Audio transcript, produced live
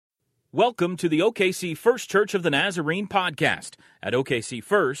Welcome to the OKC First Church of the Nazarene podcast. At OKC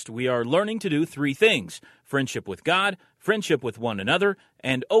First, we are learning to do three things: friendship with God, friendship with one another,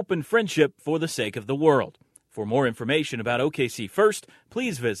 and open friendship for the sake of the world. For more information about OKC First,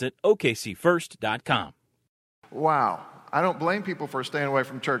 please visit okcfirst.com. Wow. I don't blame people for staying away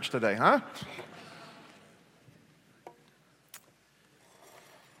from church today, huh?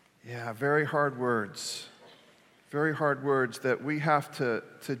 Yeah, very hard words. Very hard words that we have to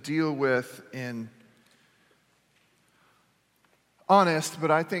deal with in honest, but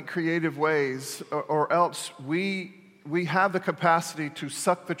I think creative ways, or else we have the capacity to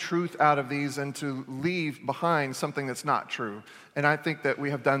suck the truth out of these and to leave behind something that's not true. And I think that we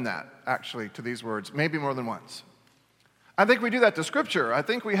have done that, actually, to these words, maybe more than once. I think we do that to Scripture. I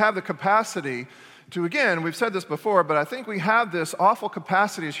think we have the capacity to, again, we've said this before, but I think we have this awful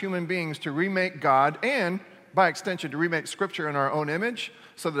capacity as human beings to remake God and, by extension, to remake Scripture in our own image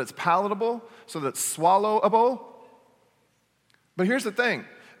so that it's palatable, so that it's swallowable. But here's the thing.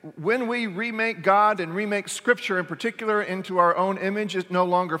 When we remake God and remake Scripture in particular into our own image, it no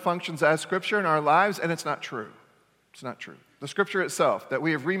longer functions as Scripture in our lives, and it's not true. It's not true. The Scripture itself, that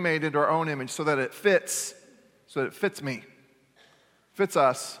we have remade into our own image so that it fits me, fits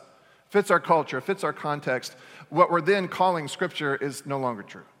us, fits our culture, fits our context. What we're then calling Scripture is no longer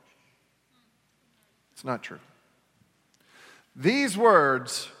true. It's not true. These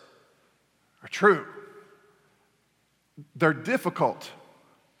words are true. They're difficult,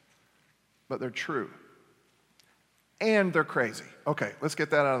 but they're true. And they're crazy. Okay, let's get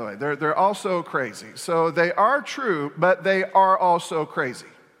that out of the way. They're also crazy. So they are true, but they are also crazy.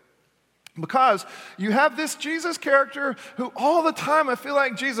 Because you have this Jesus character who all the time, I feel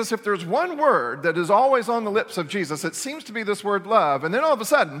like Jesus, if there's one word that is always on the lips of Jesus, it seems to be this word love. And then all of a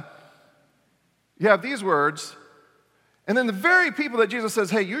sudden, you have these words, and then the very people that Jesus says,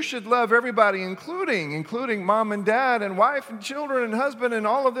 hey, you should love everybody, including mom and dad and wife and children and husband and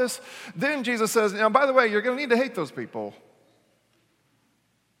all of this. Then Jesus says, now, by the way, you're going to need to hate those people.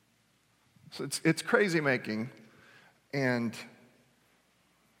 So it's crazy making, and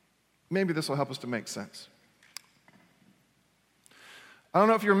maybe this will help us to make sense. I don't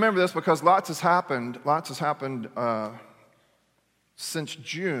know if you remember this because lots has happened since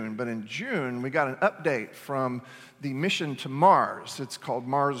June, but in June, we got an update from the mission to Mars. It's called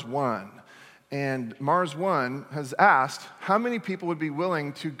Mars One. And Mars One has asked how many people would be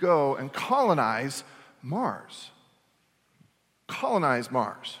willing to go and colonize Mars. Colonize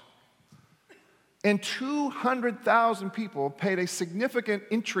Mars. And 200,000 people paid a significant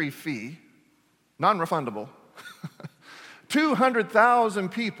entry fee, non-refundable. 200,000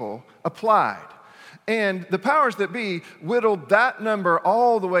 people applied. And the powers that be whittled that number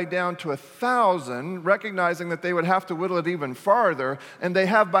all the way down to 1,000, recognizing that they would have to whittle it even farther. And they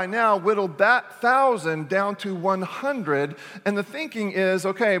have by now whittled that 1,000 down to 100. And the thinking is,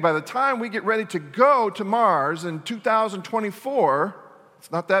 okay, by the time we get ready to go to Mars in 2024,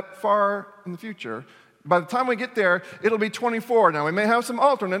 it's not that far in the future, by the time we get there, it'll be 24. Now, we may have some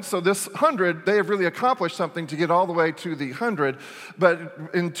alternates, so this 100, they have really accomplished something to get all the way to the 100, but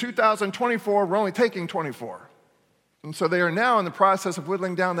in 2024, we're only taking 24. And so they are now in the process of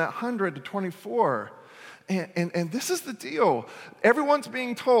whittling down that 100 to 24. And this is the deal. Everyone's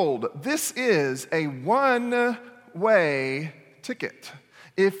being told this is a one-way ticket.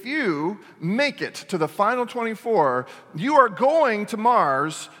 If you make it to the final 24, you are going to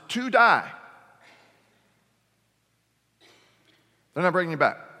Mars to die. They're not bringing you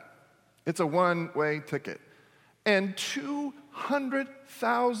back. It's a one-way ticket. And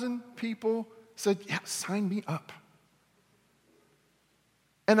 200,000 people said, yeah, sign me up.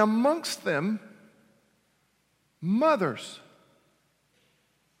 And amongst them, mothers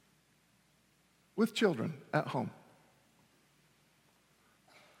with children at home.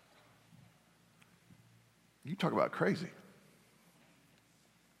 You talk about crazy.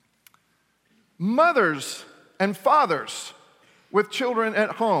 Mothers and fathers with children at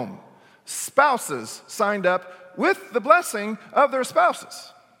home. Spouses signed up with the blessing of their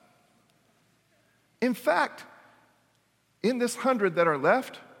spouses. In fact, in this 100 that are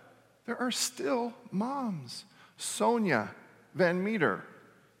left, there are still moms. Sonia Van Meter,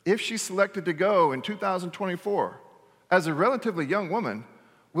 if she's selected to go in 2024, as a relatively young woman,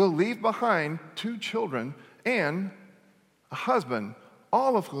 will leave behind 2 children and a husband,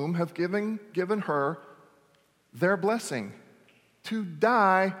 all of whom have given her their blessing to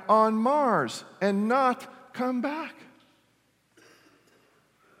die on Mars and not come back.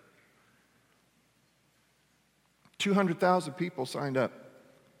 200,000 people signed up.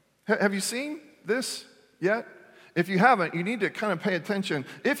 Have you seen this yet? If you haven't, you need to kind of pay attention.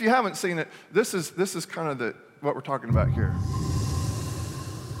 If you haven't seen it, this is kind of what we're talking about here.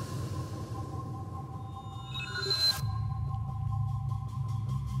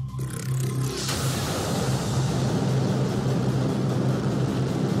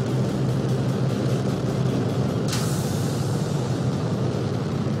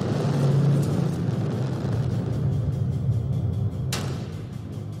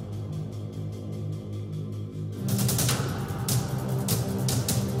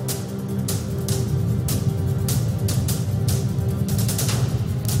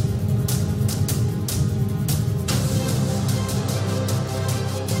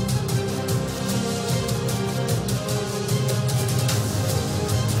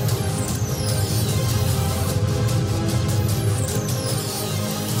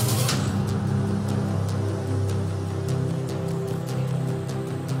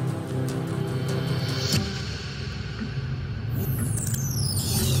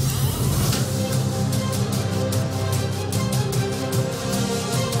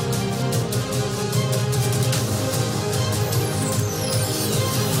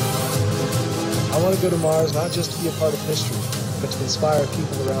 I want to go to Mars not just to be a part of history, but to inspire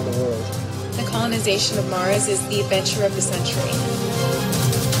people around the world. The colonization of Mars is the adventure of the century.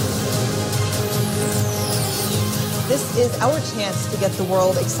 This is our chance to get the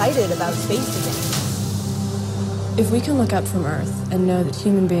world excited about space again. If we can look up from Earth and know that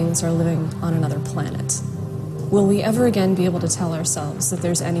human beings are living on another planet, will we ever again be able to tell ourselves that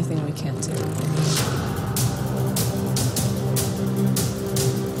there's anything we can't do?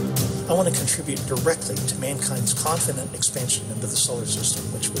 I want to contribute directly to mankind's confident expansion into the solar system,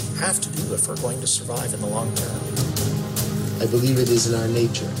 which we have to do if we're going to survive in the long term. I believe it is in our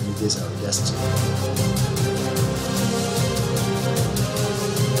nature and it is our destiny.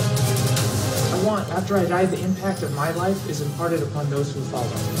 I want, after I die, the impact of my life is imparted upon those who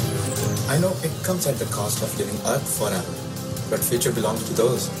follow. I know it comes at the cost of living Earth forever, but future belongs to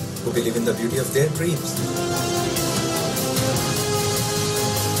those who believe in the beauty of their dreams.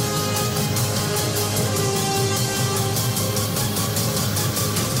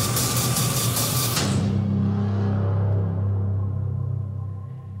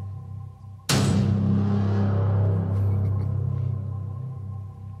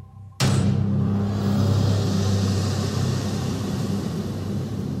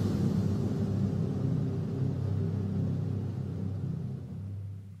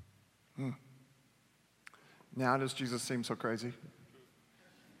 Now does Jesus seem so crazy?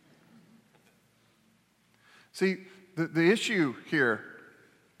 See, the issue here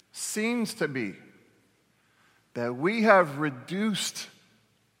seems to be that we have reduced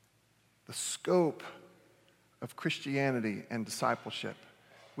the scope of Christianity and discipleship.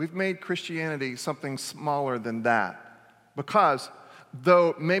 We've made Christianity something smaller than that. Because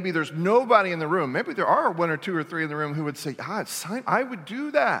though maybe there's nobody in the room, maybe there are one or two or three in the room who would say, I would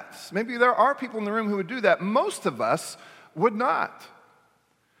do that. Maybe there are people in the room who would do that. Most of us would not.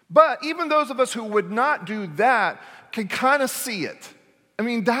 But even those of us who would not do that can kind of see it. I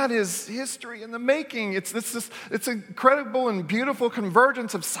mean, that is history in the making. It's incredible and beautiful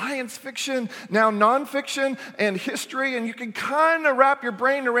convergence of science fiction, now nonfiction, and history, and you can kind of wrap your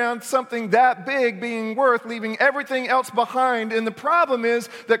brain around something that big being worth leaving everything else behind. And the problem is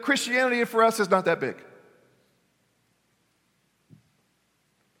that Christianity for us is not that big.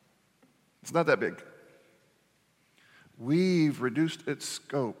 It's not that big. We've reduced its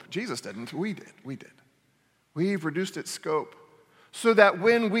scope. Jesus didn't. We did. We've reduced its scope so that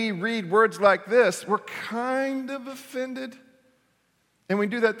when we read words like this, we're kind of offended. And we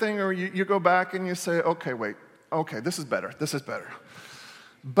do that thing where you go back and you say, okay, this is better.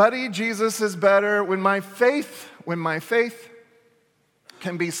 Buddy, Jesus is better. When my faith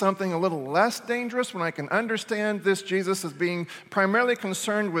can be something a little less dangerous, when I can understand this Jesus as being primarily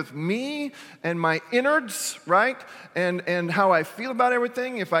concerned with me and my innards, right? And how I feel about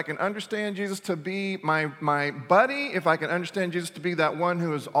everything. If I can understand Jesus to be my buddy, if I can understand Jesus to be that one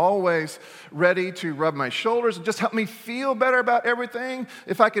who is always ready to rub my shoulders and just help me feel better about everything,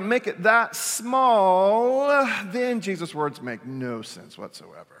 if I can make it that small, then Jesus' words make no sense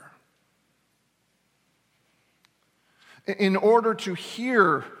whatsoever. In order to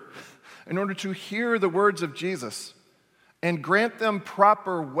hear the words of Jesus and grant them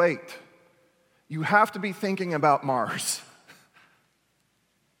proper weight, you have to be thinking about Mars.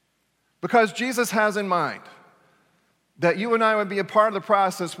 Because Jesus has in mind that you and I would be a part of the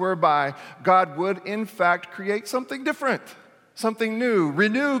process whereby God would, in fact, create something different, something new,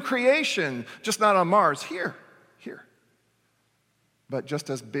 renew creation, just not on Mars, here, but just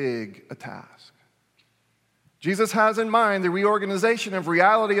as big a task. Jesus has in mind the reorganization of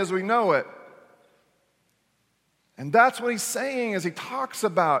reality as we know it. And that's what he's saying as he talks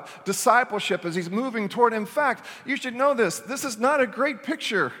about discipleship, as he's moving toward. In fact, you should know this. This is not a great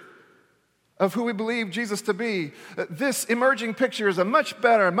picture of who we believe Jesus to be. This emerging picture is a much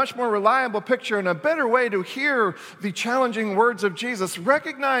better, much more reliable picture and a better way to hear the challenging words of Jesus.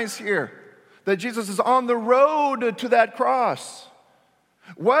 Recognize here that Jesus is on the road to that cross.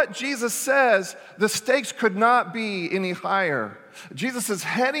 What Jesus says, the stakes could not be any higher. Jesus is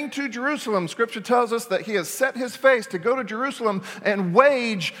heading to Jerusalem. Scripture tells us that he has set his face to go to Jerusalem and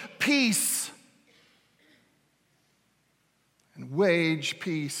wage peace. And wage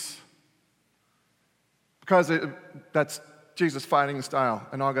peace. Because that's Jesus' fighting style.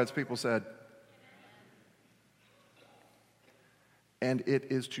 And all God's people said. And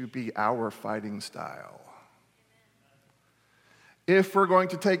it is to be our fighting style. If we're going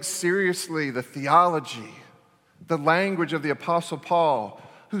to take seriously the theology, the language of the Apostle Paul,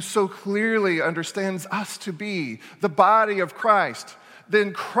 who so clearly understands us to be the body of Christ,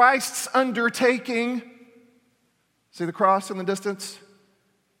 then Christ's undertaking, see the cross in the distance,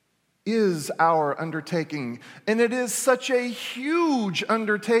 is our undertaking. And it is such a huge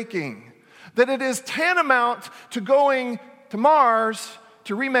undertaking that it is tantamount to going to Mars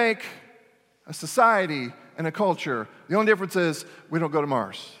to remake a society and a culture. The only difference is we don't go to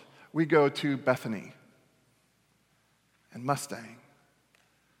Mars. We go to Bethany and Mustang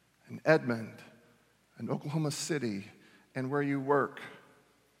and Edmond and Oklahoma City and where you work,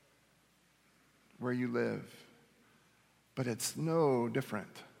 where you live. But it's no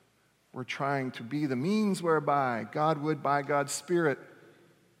different. We're trying to be the means whereby God would, by God's Spirit,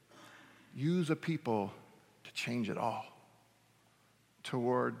 use a people to change it all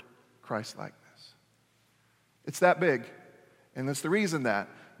toward Christ-likeness. It's that big, and it's the reason that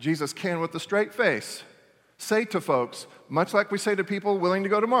Jesus can, with a straight face, say to folks, much like we say to people willing to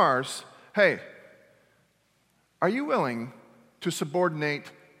go to Mars, hey, are you willing to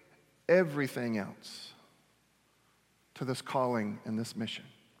subordinate everything else to this calling and this mission?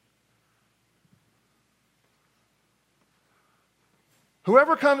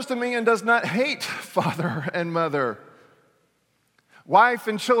 Whoever comes to me and does not hate father and mother, wife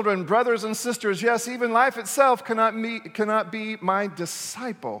and children, brothers and sisters, yes, even life itself cannot be my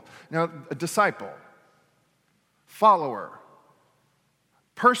disciple. Now, a disciple, follower,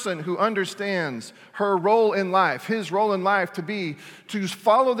 person who understands her role in life, his role in life to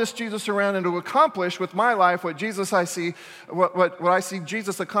follow this Jesus around and to accomplish with my life what I see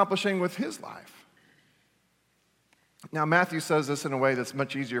Jesus accomplishing with his life. Now, Matthew says this in a way that's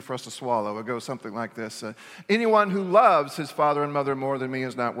much easier for us to swallow. It goes something like this. Anyone who loves his father and mother more than me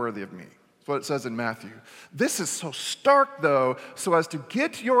is not worthy of me. That's what it says in Matthew. This is so stark, though, so as to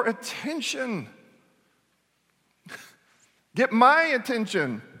get your attention. Get my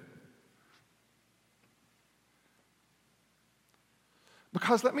attention.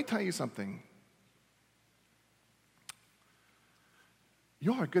 Because let me tell you something.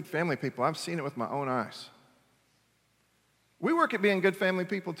 You are good family people. I've seen it with my own eyes. We work at being good family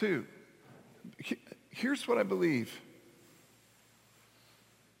people too. Here's what I believe.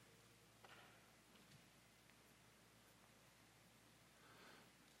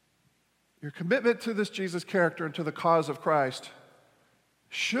 Your commitment to this Jesus character and to the cause of Christ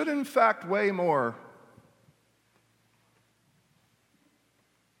should in fact weigh more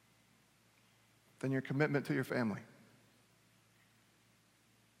than your commitment to your family.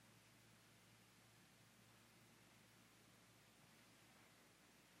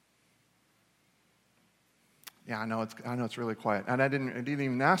 Yeah, I know it's really quiet. And I didn't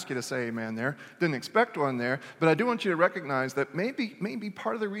even ask you to say amen there. Didn't expect one there. But I do want you to recognize that maybe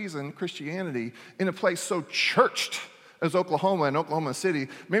part of the reason Christianity, in a place so churched as Oklahoma and Oklahoma City,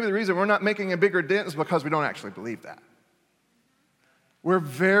 maybe the reason we're not making a bigger dent is because we don't actually believe that. We're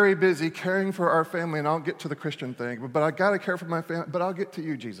very busy caring for our family, and I'll get to the Christian thing, but I got to care for my family, but I'll get to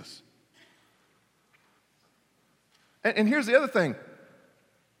you, Jesus. And here's the other thing.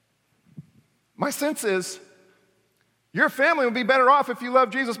 My sense is, your family will be better off if you love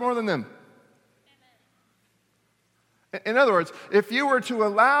Jesus more than them. Amen. In other words, if you were to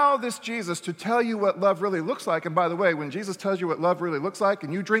allow this Jesus to tell you what love really looks like, and by the way, when Jesus tells you what love really looks like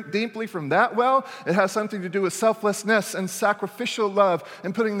and you drink deeply from that well, it has something to do with selflessness and sacrificial love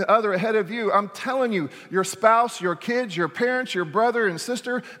and putting the other ahead of you. I'm telling you, your spouse, your kids, your parents, your brother and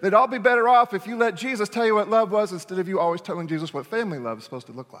sister, they'd all be better off if you let Jesus tell you what love was instead of you always telling Jesus what family love is supposed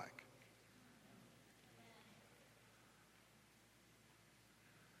to look like.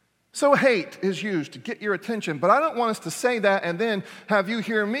 So hate is used to get your attention, but I don't want us to say that and then have you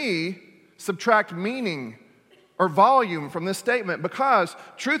hear me subtract meaning or volume from this statement, because,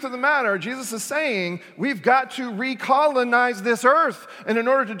 truth of the matter, Jesus is saying we've got to recolonize this earth. And in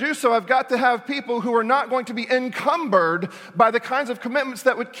order to do so, I've got to have people who are not going to be encumbered by the kinds of commitments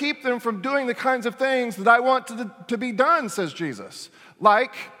that would keep them from doing the kinds of things that I want to be done, says Jesus.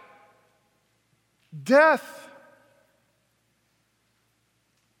 Like death.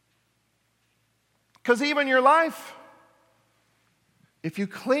 Because even your life, if you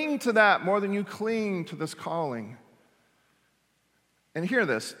cling to that more than you cling to this calling, and hear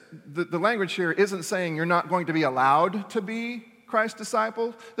this, the language here isn't saying you're not going to be allowed to be Christ's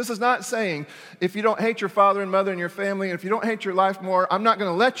disciple. This is not saying if you don't hate your father and mother and your family, and if you don't hate your life more, I'm not going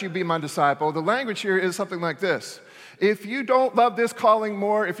to let you be my disciple. The language here is something like this. If you don't love this calling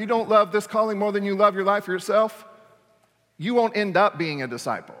more, if you don't love this calling more than you love your life yourself, you won't end up being a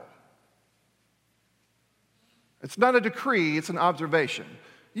disciple. It's not a decree, it's an observation.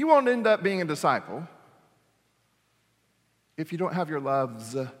 You won't end up being a disciple if you don't have your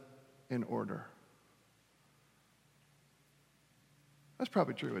loves in order. That's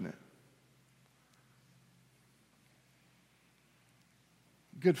probably true, isn't it?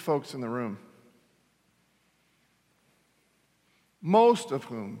 Good folks in the room, most of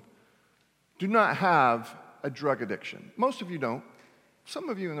whom do not have a drug addiction. Most of you don't. Some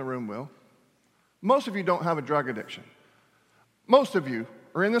of you in the room will. Most of you don't have a drug addiction. Most of you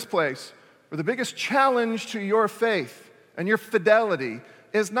are in this place where the biggest challenge to your faith and your fidelity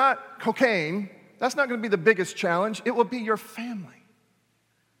is not cocaine. That's not going to be the biggest challenge. It will be your family.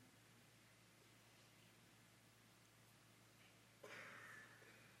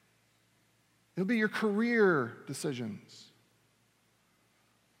 It'll be your career decisions.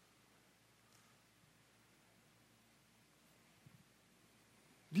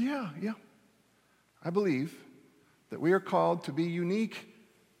 Yeah. I believe that we are called to be unique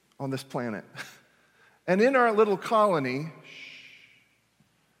on this planet. And in our little colony,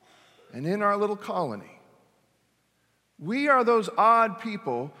 we are those odd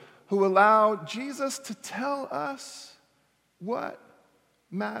people who allow Jesus to tell us what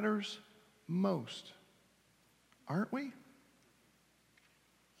matters most. Aren't we?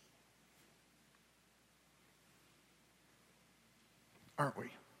 Aren't we?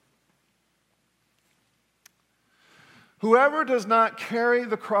 Whoever does not carry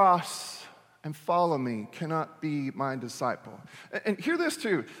the cross and follow me cannot be my disciple. And hear this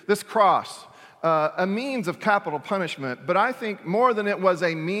too, this cross, a means of capital punishment, but I think more than it was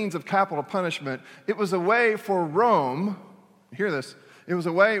a means of capital punishment, it was a way for Rome, hear this, it was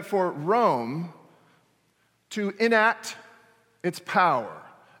a way for Rome to enact its power,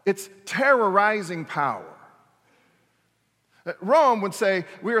 its terrorizing power. Rome would say,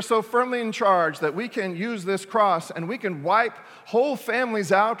 we are so firmly in charge that we can use this cross and we can wipe whole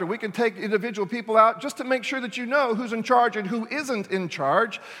families out, or we can take individual people out just to make sure that you know who's in charge and who isn't in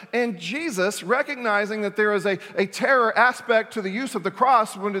charge. And Jesus, recognizing that there is a terror aspect to the use of the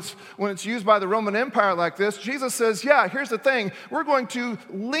cross when it's used by the Roman Empire like this, Jesus says, yeah, here's the thing. We're going to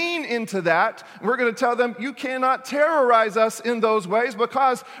lean into that. We're going to tell them, you cannot terrorize us in those ways,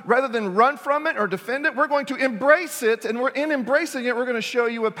 because rather than run from it or defend it, we're going to embrace it, and in embracing it, we're going to show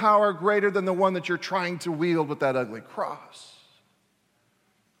you a power greater than the one that you're trying to wield with that ugly cross.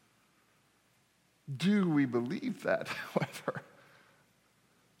 Do we believe that, however?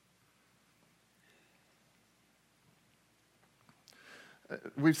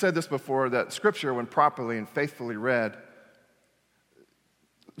 We've said this before, that Scripture, when properly and faithfully read,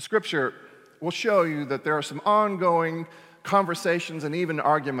 Scripture will show you that there are some ongoing conversations and even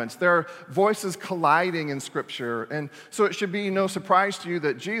arguments. There are voices colliding in Scripture, and so it should be no surprise to you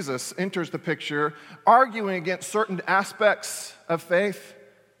that Jesus enters the picture arguing against certain aspects of faith,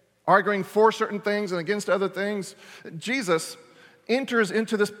 arguing for certain things and against other things. Jesus enters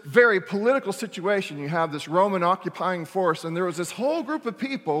into this very political situation. You have this Roman occupying force, and there was this whole group of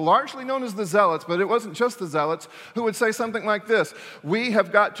people, largely known as the Zealots, but it wasn't just the Zealots, who would say something like this: we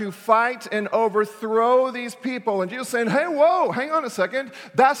have got to fight and overthrow these people. And Jesus saying, hey, whoa, hang on a second.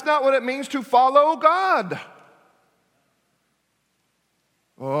 That's not what it means to follow God.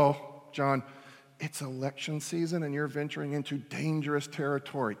 Oh, John, it's election season and you're venturing into dangerous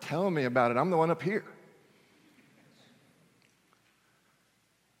territory. Tell me about it. I'm the one up here.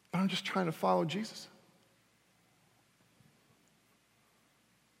 But I'm just trying to follow Jesus.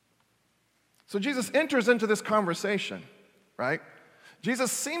 So Jesus enters into this conversation, right?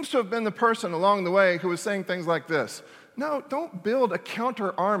 Jesus seems to have been the person along the way who was saying things like this. No, don't build a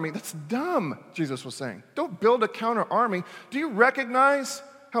counter army. That's dumb, Jesus was saying. Don't build a counter army. Do you recognize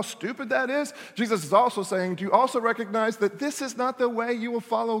how stupid that is? Jesus is also saying, do you also recognize that this is not the way you will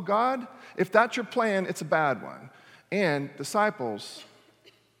follow God? If that's your plan, it's a bad one. And disciples,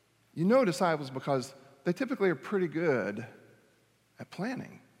 you know disciples because they typically are pretty good at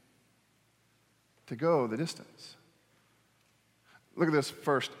planning to go the distance. Look at this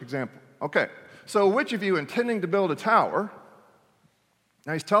first example. Okay, so which of you intending to build a tower,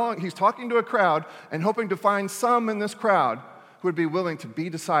 now he's talking to a crowd and hoping to find some in this crowd who would be willing to be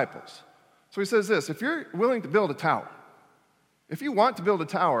disciples. So he says this, if you're willing to build a tower, if you want to build a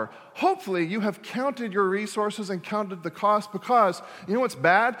tower, hopefully you have counted your resources and counted the cost, because you know what's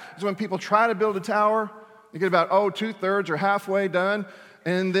bad is when people try to build a tower, you get about, 2/3 or halfway done,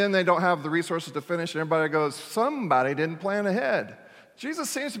 and then they don't have the resources to finish, and everybody goes, somebody didn't plan ahead. Jesus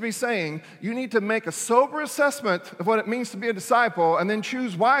seems to be saying you need to make a sober assessment of what it means to be a disciple and then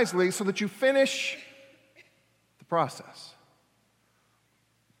choose wisely so that you finish the process.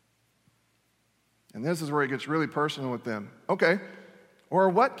 And this is where he gets really personal with them. Okay, or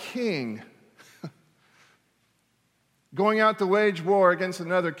what king going out to wage war against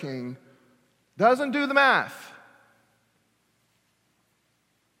another king doesn't do the math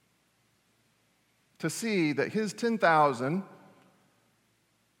to see that his 10,000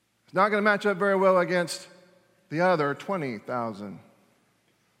 is not going to match up very well against the other 20,000?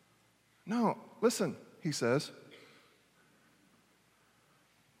 No, listen, he says.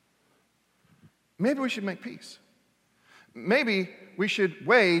 Maybe we should make peace. Maybe we should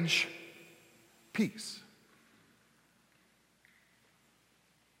wage peace.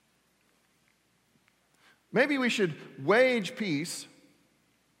 Maybe we should wage peace,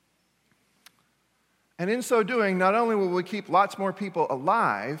 and in so doing, not only will we keep lots more people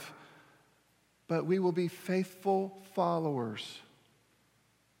alive, but we will be faithful followers.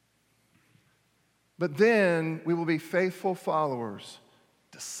 But then we will be faithful followers,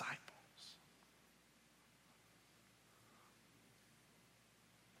 disciples.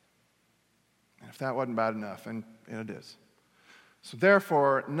 If that wasn't bad enough, and it is. So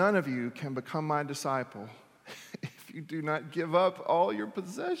therefore, none of you can become my disciple if you do not give up all your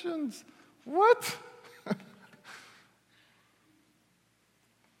possessions. What?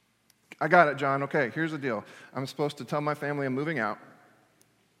 I got it, John. Okay, here's the deal. I'm supposed to tell my family I'm moving out.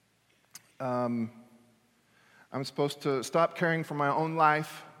 I'm supposed to stop caring for my own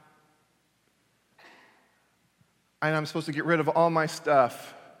life. And I'm supposed to get rid of all my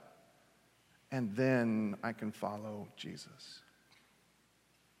stuff. And then I can follow Jesus.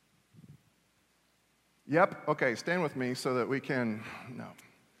 Yep, okay, stand with me so that we can, no.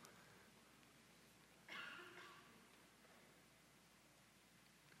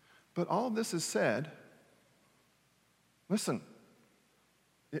 But all of this is said, listen,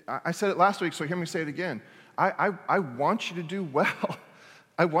 I said it last week, so hear me say it again. I want you to do well.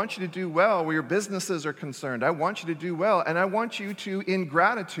 I want you to do well where your businesses are concerned. I want you to do well, and I want you to, in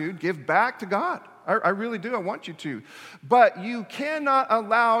gratitude, give back to God. I really do. I want you to. But you cannot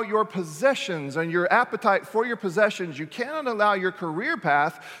allow your possessions and your appetite for your possessions, you cannot allow your career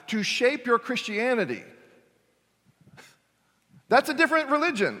path to shape your Christianity. That's a different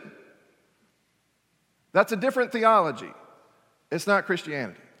religion. That's a different theology. It's not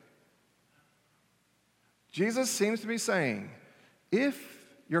Christianity. Jesus seems to be saying, if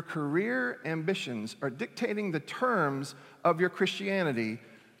your career ambitions are dictating the terms of your Christianity,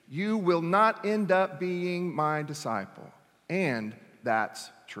 you will not end up being my disciple. And that's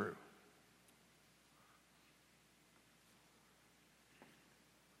true.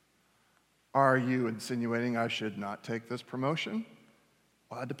 Are you insinuating I should not take this promotion?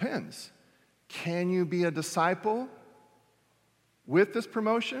 Well, it depends. Can you be a disciple with this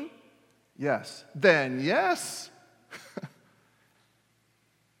promotion? Yes. Then yes.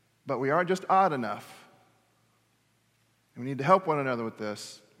 But we are just odd enough. And we need to help one another with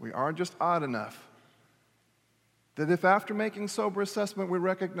this. We are just odd enough that if after making sober assessment we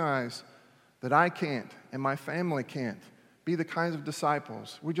recognize that I can't and my family can't be the kinds of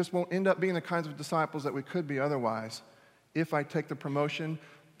disciples, we just won't end up being the kinds of disciples that we could be otherwise. If I take the promotion,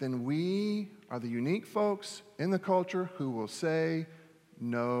 then we are the unique folks in the culture who will say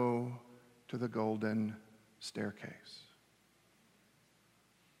no to the golden staircase.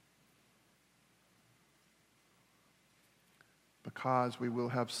 Because we will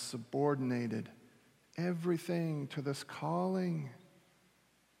have subordinated everything to this calling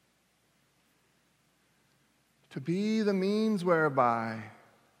to be the means whereby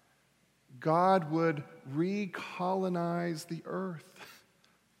God would recolonize the earth.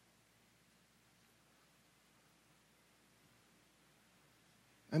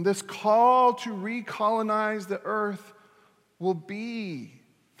 And this call to recolonize the earth will be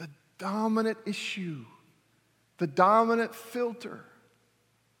the dominant issue, the dominant filter.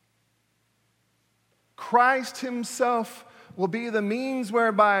 Christ himself will be the means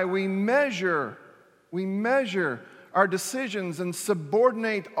whereby we measure our decisions and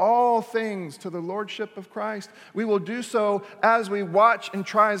subordinate all things to the lordship of Christ. We will do so as we watch and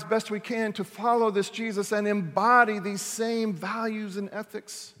try as best we can to follow this Jesus and embody these same values and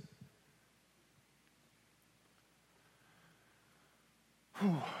ethics.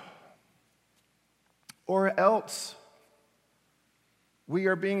 Or else we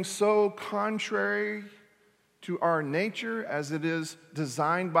are being so contrary to our nature as it is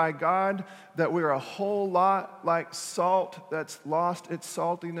designed by God that we're a whole lot like salt that's lost its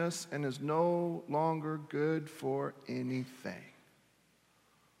saltiness and is no longer good for anything.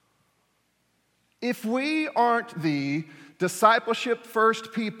 If we aren't the discipleship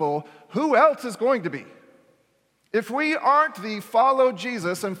first people, who else is going to be? If we aren't the follow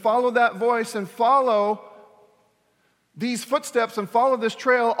Jesus and follow that voice and follow these footsteps and follow this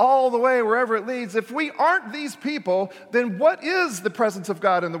trail all the way wherever it leads, if we aren't these people, then what is the presence of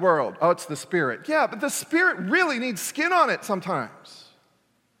God in the world? Oh, it's the Spirit. Yeah, but the Spirit really needs skin on it sometimes.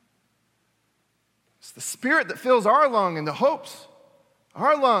 It's the Spirit that fills our lungs and the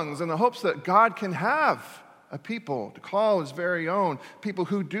hopes that God can have a people to call his very own, people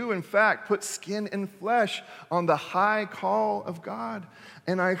who do in fact put skin and flesh on the high call of God.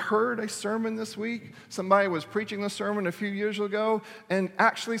 And I heard a sermon this week. Somebody was preaching the sermon a few years ago and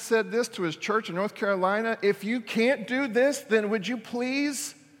actually said this to his church in North Carolina: if you can't do this, then would you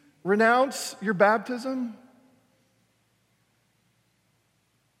please renounce your baptism?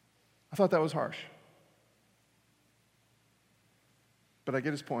 I thought that was harsh. But I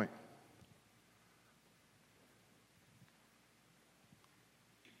get his point.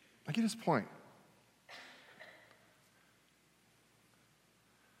 I get his point.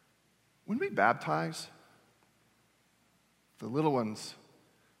 When we baptize the little ones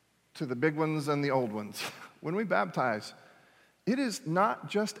to the big ones and the old ones, when we baptize, it is not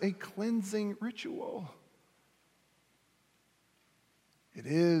just a cleansing ritual. It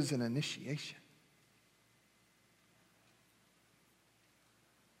is an initiation.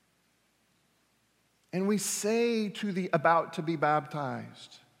 And we say to the about to be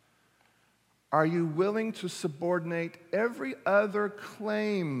baptized, are you willing to subordinate every other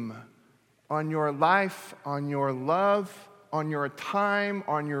claim on your life, on your love, on your time,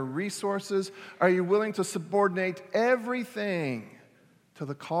 on your resources? Are you willing to subordinate everything to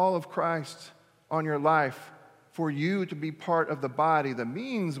the call of Christ on your life for you to be part of the body, the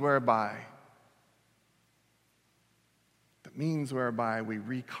means whereby we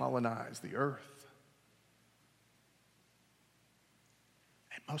recolonize the earth?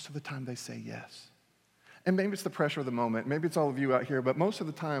 Most of the time they say yes. And maybe it's the pressure of the moment. Maybe it's all of you out here, but most of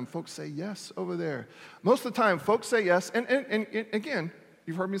the time folks say yes over there. Most of the time folks say yes, and again,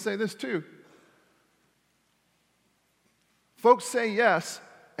 you've heard me say this too. Folks say yes,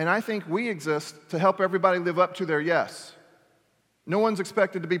 and I think we exist to help everybody live up to their yes. No one's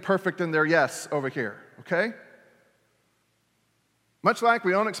expected to be perfect in their yes over here, okay? Much like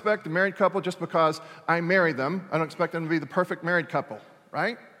we don't expect a married couple just because I marry them, I don't expect them to be the perfect married couple.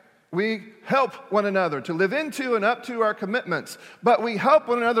 Right? We help one another to live into and up to our commitments, but we help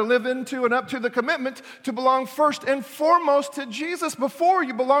one another live into and up to the commitment to belong first and foremost to Jesus before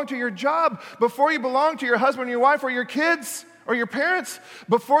you belong to your job, before you belong to your husband or your wife or your kids or your parents,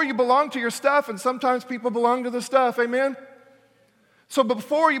 before you belong to your stuff, and sometimes people belong to the stuff, amen? So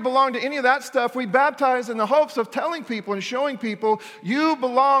before you belong to any of that stuff, we baptize in the hopes of telling people and showing people you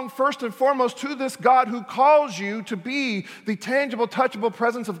belong first and foremost to this God who calls you to be the tangible, touchable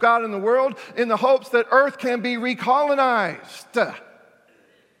presence of God in the world, in the hopes that earth can be recolonized.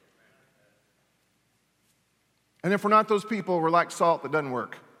 And if we're not those people, we're like salt that doesn't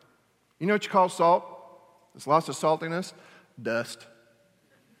work. You know what you call salt? It's lost of saltiness? Dust.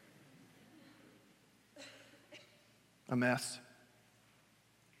 A mess.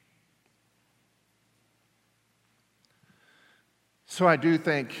 So I do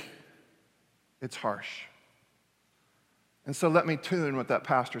think it's harsh. And so let me tune what that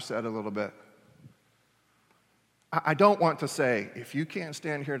pastor said a little bit. I don't want to say, if you can't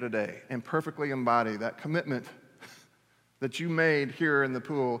stand here today and perfectly embody that commitment that you made here in the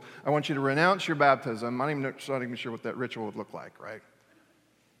pool, I want you to renounce your baptism. I'm not even sure what that ritual would look like, right?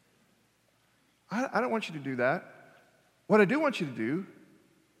 I don't want you to do that. What I do want you to do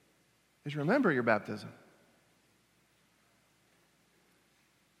is remember your baptism.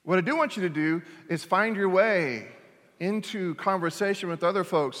 What I do want you to do is find your way into conversation with other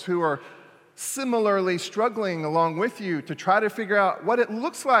folks who are similarly struggling along with you to try to figure out what it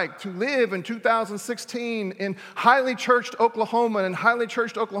looks like to live in 2016 in highly churched Oklahoma and highly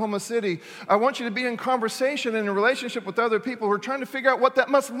churched Oklahoma City. I want you to be in conversation and in relationship with other people who are trying to figure out what that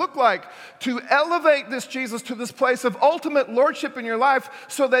must look like to elevate this Jesus to this place of ultimate lordship in your life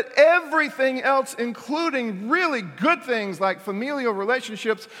so that everything else, including really good things like familial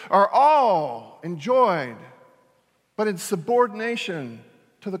relationships, are all enjoyed, but in subordination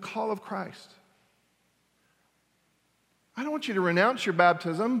to the call of Christ. I don't want you to renounce your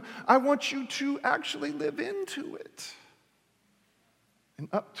baptism. I want you to actually live into it and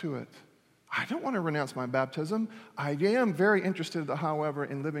up to it. I don't want to renounce my baptism. I am very interested, however,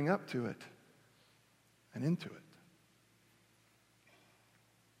 in living up to it and into it.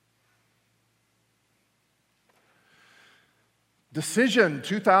 Decision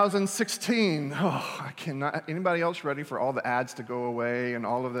 2016. Oh, I cannot. Anybody else ready for all the ads to go away and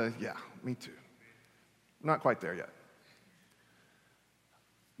all of the, yeah, me too. Not quite there yet.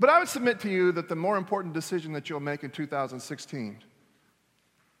 But I would submit to you that the more important decision that you'll make in 2016,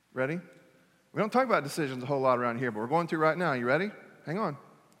 ready? We don't talk about decisions a whole lot around here, but we're going through right now. You ready? Hang on.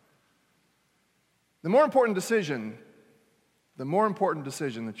 The more important decision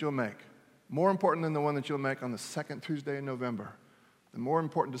that you'll make, more important than the one that you'll make on the second Tuesday in November, the more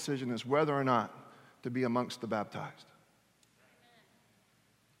important decision is whether or not to be amongst the baptized.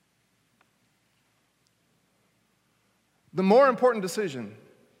 The more important decision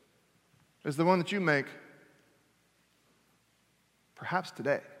is the one that you make perhaps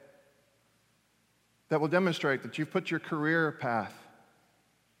today that will demonstrate that you've put your career path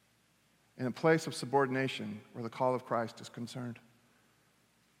in a place of subordination where the call of Christ is concerned.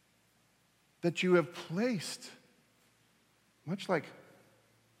 That you have placed, much like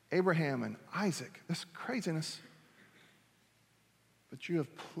Abraham and Isaac, this craziness, but you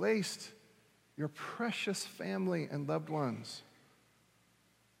have placed your precious family and loved ones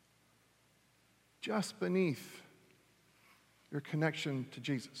just beneath your connection to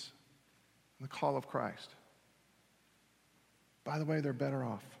Jesus and the call of Christ. By the way, they're better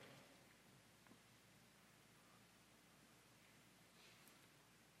off.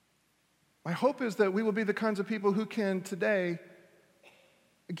 My hope is that we will be the kinds of people who can today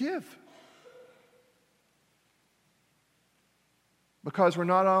give. Because we're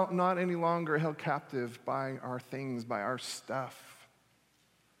not any longer held captive by our things, by our stuff.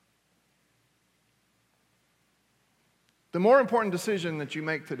 The more important decision that you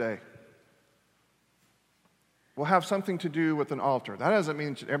make today will have something to do with an altar. That doesn't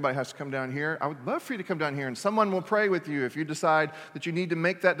mean everybody has to come down here. I would love for you to come down here, and someone will pray with you if you decide that you need to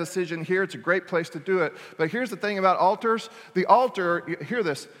make that decision here. It's a great place to do it. But here's the thing about altars. The altar, hear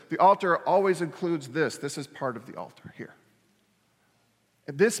this, the altar always includes this. This is part of the altar here.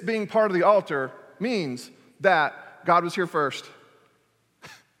 This being part of the altar means that God was here first.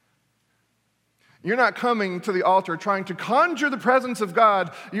 You're not coming to the altar trying to conjure the presence of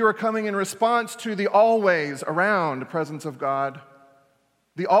God. You are coming in response to the always around presence of God.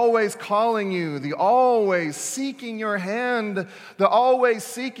 The always calling you, the always seeking your hand, the always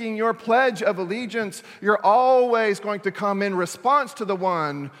seeking your pledge of allegiance. You're always going to come in response to the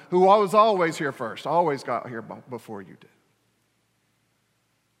one who was always here first, always got here before you did.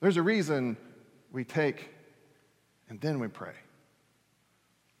 There's a reason we take and then we pray.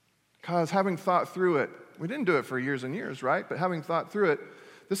 Because having thought through it, we didn't do it for years and years, right? But having thought through it,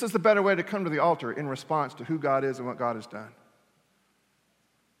 this is the better way to come to the altar in response to who God is and what God has done.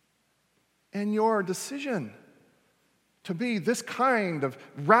 And your decision to be this kind of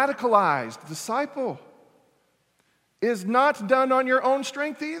radicalized disciple is not done on your own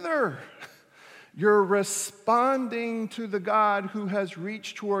strength either. You're responding to the God who has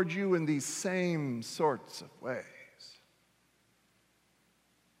reached toward you in these same sorts of ways.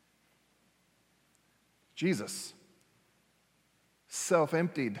 Jesus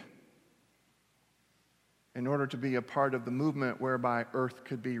self-emptied in order to be a part of the movement whereby earth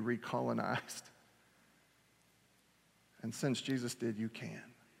could be recolonized. And since Jesus did, you can.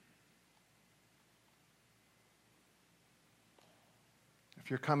 If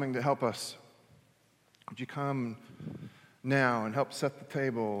you're coming to help us, would you come now and help set the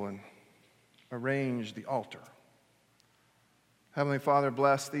table and arrange the altar? Heavenly Father,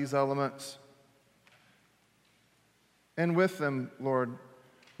 bless these elements. And with them, Lord,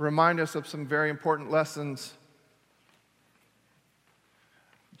 remind us of some very important lessons.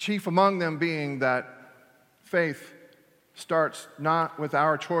 Chief among them being that faith starts not with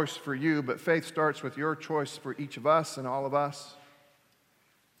our choice for you, but faith starts with your choice for each of us and all of us.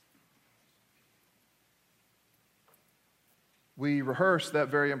 We rehearse that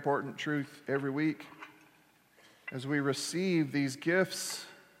very important truth every week as we receive these gifts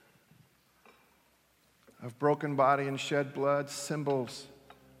of broken body and shed blood, symbols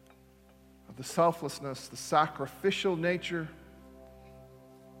of the selflessness, the sacrificial nature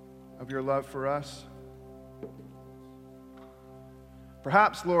of your love for us.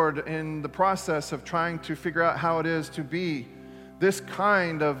 Perhaps, Lord, in the process of trying to figure out how it is to be this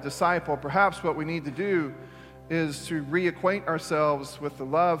kind of disciple, perhaps what we need to do is to reacquaint ourselves with the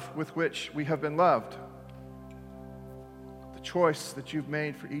love with which we have been loved. The choice that you've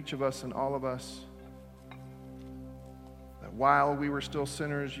made for each of us and all of us. That while we were still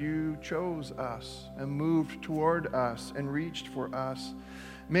sinners, you chose us and moved toward us and reached for us.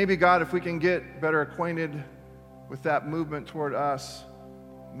 Maybe, God, if we can get better acquainted with that movement toward us,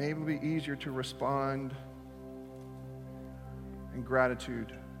 maybe it'll be easier to respond in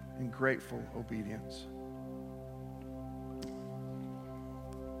gratitude and grateful obedience.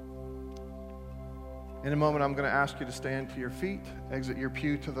 In a moment, I'm going to ask you to stand to your feet, exit your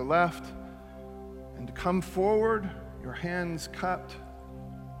pew to the left, and to come forward, your hands cupped,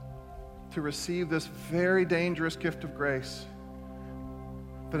 to receive this very dangerous gift of grace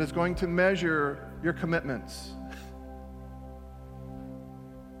that is going to measure your commitments.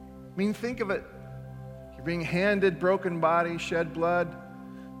 I mean, think of it. You're being handed broken body, shed blood,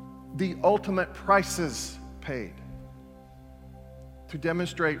 the ultimate prices paid to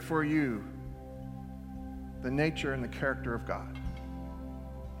demonstrate for you the nature and the character of God.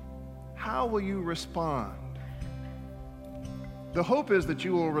 How will you respond? The hope is that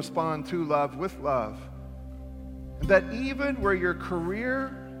you will respond to love with love. And that even where your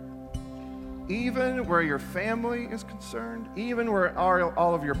career, even where your family is concerned, even where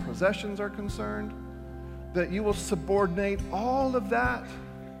all of your possessions are concerned, that you will subordinate all of that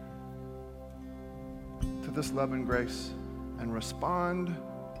to this love and grace and respond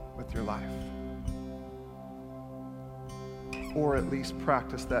with your life. Or at least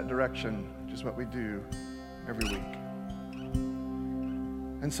practice that direction, which is what we do every week.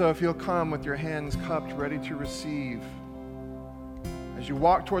 And so if you'll come with your hands cupped, ready to receive, as you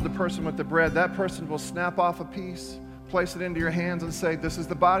walk toward the person with the bread, that person will snap off a piece, place it into your hands and say, "This is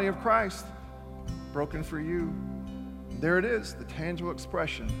the body of Christ, broken for you." And there it is, the tangible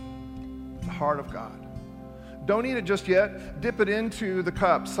expression of the heart of God. Don't eat it just yet. Dip it into the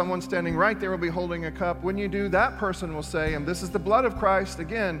cup. Someone standing right there will be holding a cup. When you do, that person will say, "And this is the blood of Christ,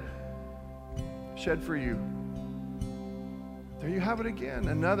 again, shed for you." There you have it again,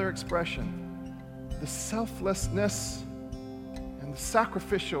 another expression. The selflessness and the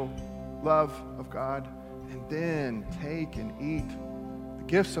sacrificial love of God. And then take and eat the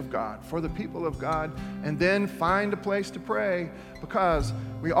gifts of God for the people of God. And then find a place to pray, because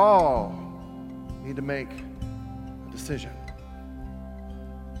we all need to make decision.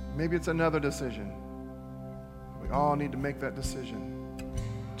 Maybe it's another decision. We all need to make that decision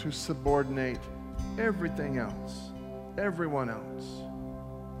to subordinate everything else, everyone else,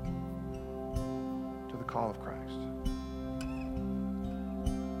 to the call of Christ.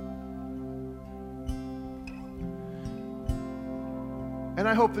 And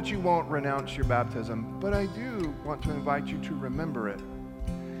I hope that you won't renounce your baptism, but I do want to invite you to remember it.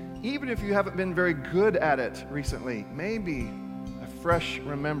 Even if you haven't been very good at it recently, maybe a fresh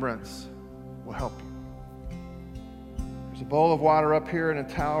remembrance will help you. There's a bowl of water up here and a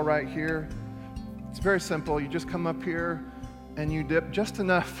towel right here. It's very simple. You just come up here and you dip just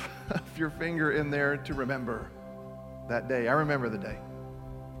enough of your finger in there to remember that day. I remember the day.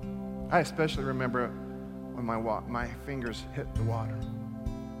 I especially remember when my fingers hit the water.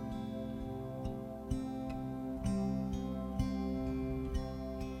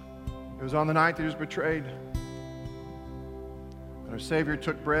 It was on the night that he was betrayed. Our Savior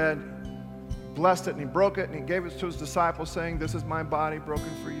took bread, blessed it, and he broke it, and he gave it to his disciples, saying, "This is my body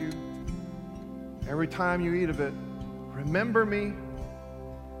broken for you. Every time you eat of it, remember me,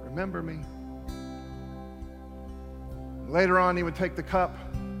 remember me." Later on, he would take the cup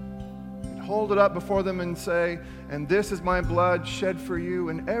and hold it up before them and say, "And this is my blood shed for you,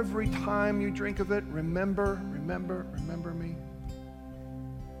 and every time you drink of it, remember, remember, remember me."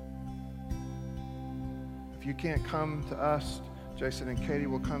 If you can't come to us, Jason and Katie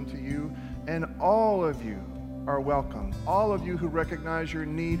will come to you. And all of you are welcome. All of you who recognize your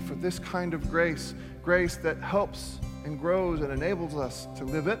need for this kind of grace, grace that helps and grows and enables us to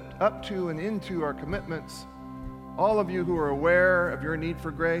live it up to and into our commitments. All of you who are aware of your need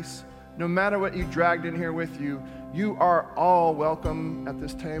for grace, no matter what you dragged in here with you, you are all welcome at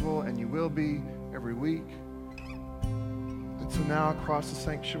this table, and you will be every week. And so now across the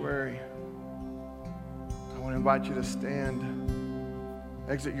sanctuary, I want to invite you to stand.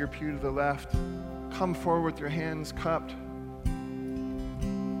 Exit your pew to the left. Come forward with your hands cupped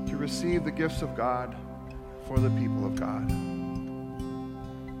to receive the gifts of God for the people of God.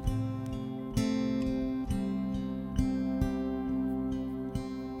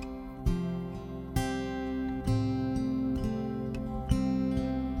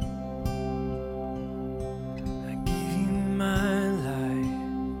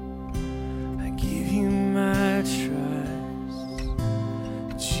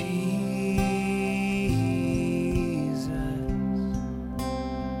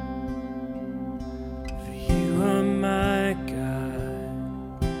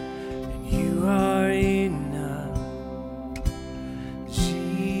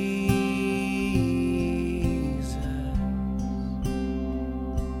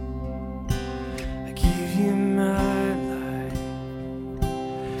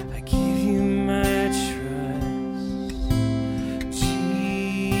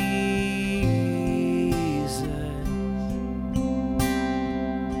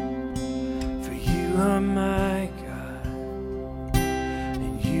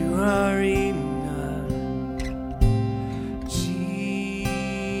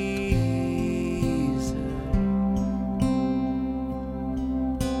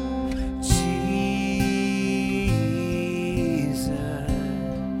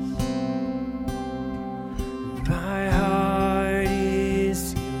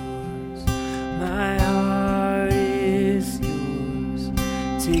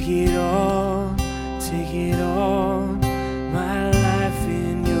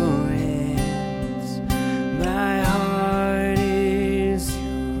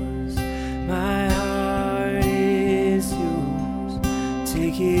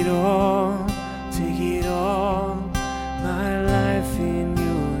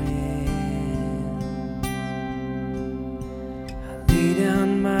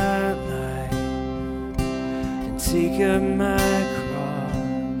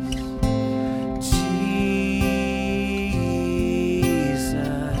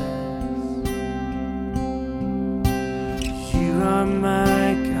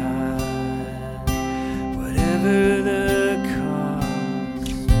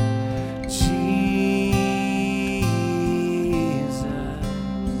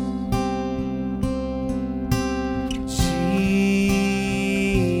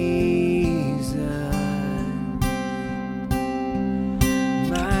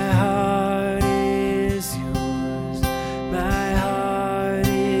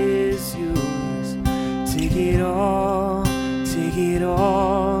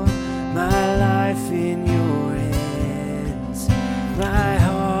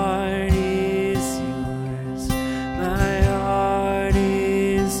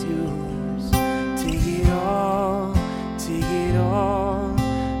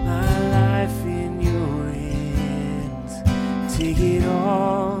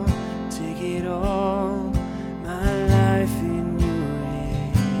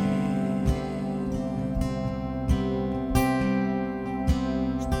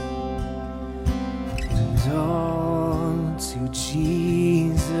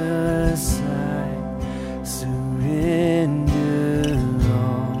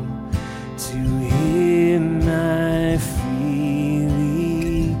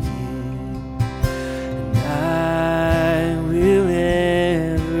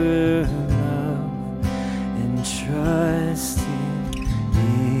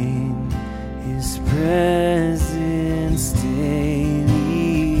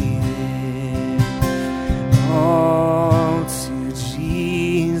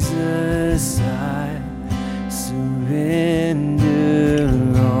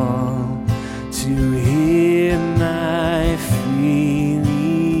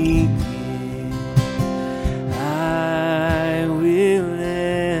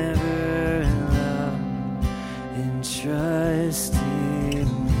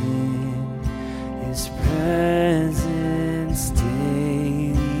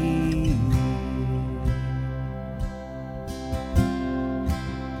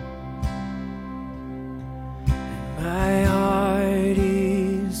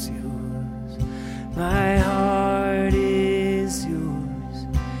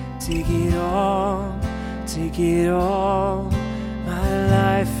 Take it all, my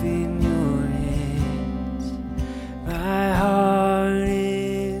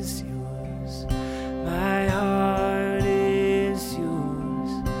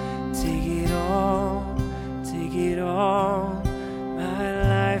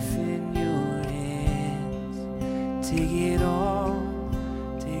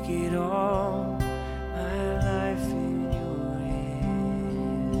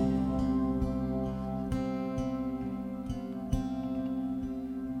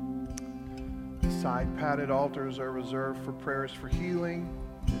Side padded altars are reserved for prayers for healing.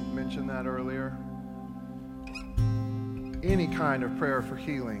 Didn't mention that earlier. Any kind of prayer for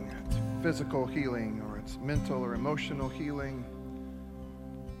healing. It's physical healing, or it's mental or emotional healing.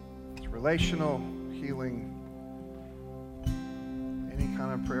 It's relational healing. Any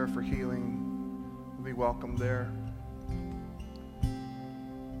kind of prayer for healing will be welcome there.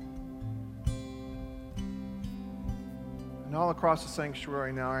 And all across the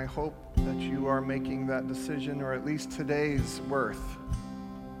sanctuary now, I hope that you are making that decision, or at least today's worth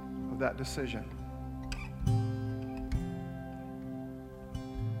of that decision.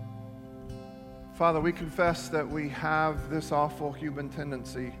 Father, we confess that we have this awful human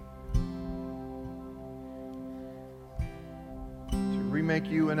tendency to remake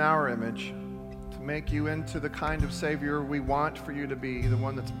you in our image, to make you into the kind of Savior we want for you to be, the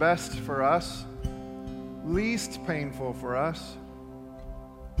one that's best for us, least painful for us.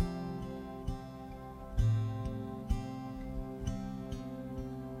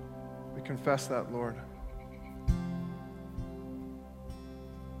 We confess that, Lord.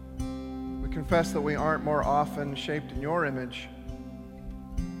 We confess that we aren't more often shaped in your image.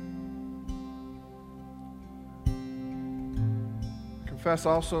 Confess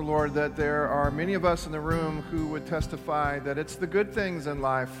also, Lord, that there are many of us in the room who would testify that it's the good things in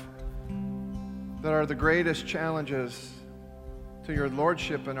life that are the greatest challenges to your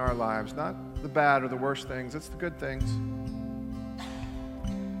lordship in our lives, not the bad or the worst things, it's the good things.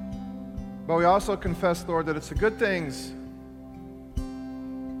 But we also confess, Lord, that it's the good things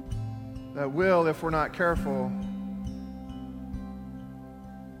that will, if we're not careful,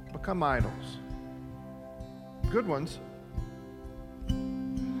 become idols. Good ones,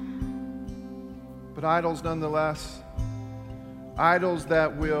 but idols nonetheless. Idols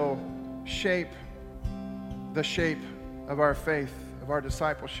that will shape the shape of our faith, of our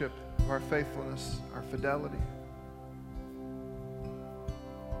discipleship, of our faithfulness, our fidelity.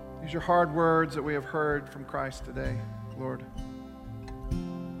 These are hard words that we have heard from Christ today, Lord.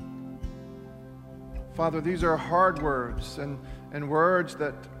 Father, these are hard words and words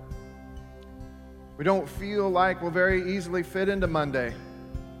that we don't feel like will very easily fit into Monday.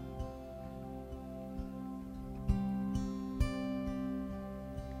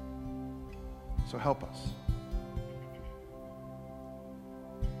 So help us.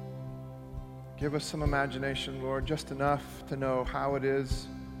 Give us some imagination, Lord, just enough to know how it is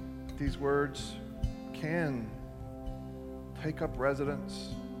that these words can take up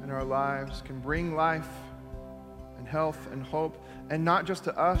residence in our lives, can bring life and health and hope, and not just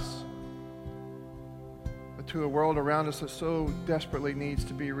to us, but to a world around us that so desperately needs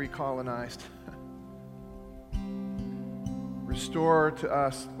to be recolonized. Restore to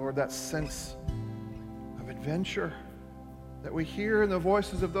us, Lord, that sense of adventure that we hear in the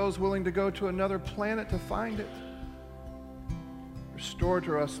voices of those willing to go to another planet to find it. Restore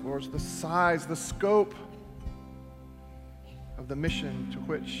to us, Lord, the size, the scope of the mission to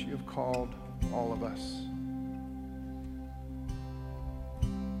which you've called all of us.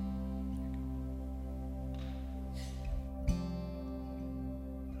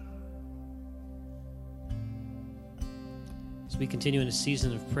 As we continue in a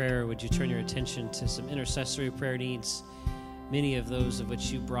season of prayer, would you turn your attention to some intercessory prayer needs, many of those of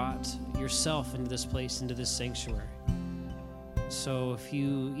which you brought yourself into this place, into this sanctuary. So if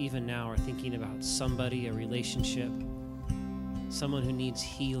you even now are thinking about somebody, a relationship, someone who needs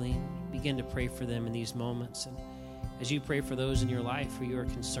healing, begin to pray for them in these moments. And as you pray for those in your life who you are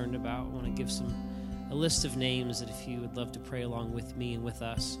concerned about, I want to give a list of names that if you would love to pray along with me and with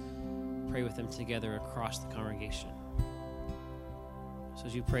us, pray with them together across the congregation. So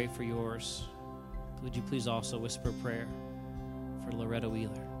as you pray for yours, would you please also whisper a prayer for Loretta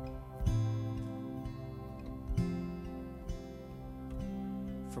Wheeler,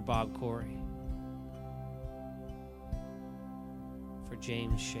 for Bob Corey, for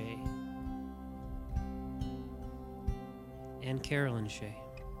James Shea, and Carolyn Shea.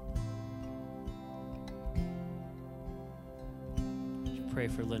 Would you pray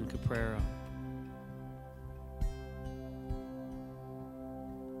for Lynn Caprero?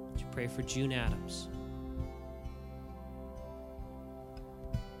 Would you pray for June Adams?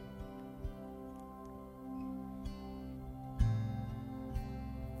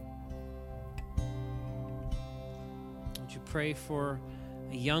 Pray for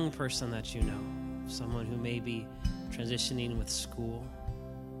a young person that you know, someone who may be transitioning with school.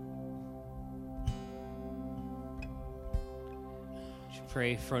 Would you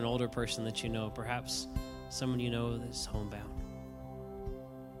pray for an older person that you know, perhaps someone you know that's homebound?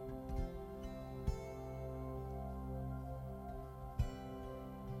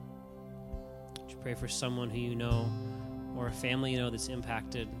 Would you Pray for someone who you know or a family you know that's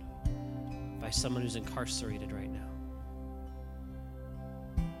impacted by someone who's incarcerated right now.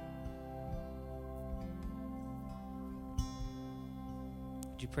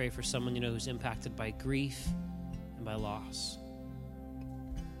 Would you pray for someone you know who's impacted by grief and by loss?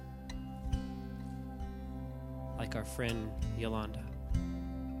 Like our friend Yolanda.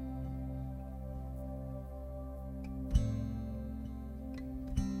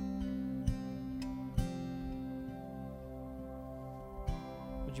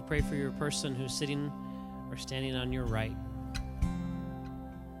 Would you pray for your person who's sitting or standing on your right?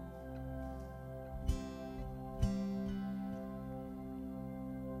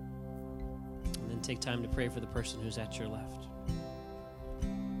 And then take time to pray for the person who's at your left.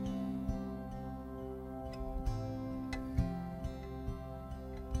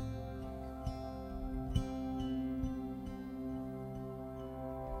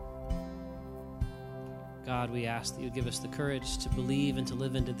 God, we ask that you give us the courage to believe and to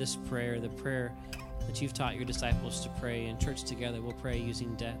live into this prayer, the prayer that you've taught your disciples to pray. In church together, we'll pray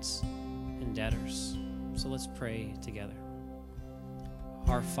using debts and debtors. So let's pray together.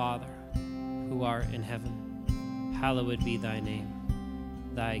 Our Father, who art in heaven, hallowed be thy name.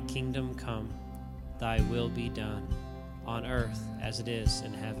 Thy kingdom come, thy will be done, on earth as it is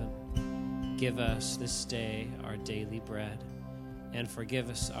in heaven. Give us this day our daily bread, and forgive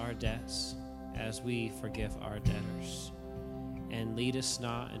us our debts, as we forgive our debtors. And lead us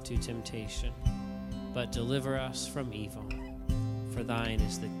not into temptation, but deliver us from evil. For thine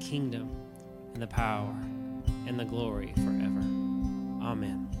is the kingdom, and the power, and the glory forever.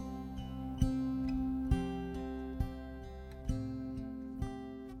 Amen.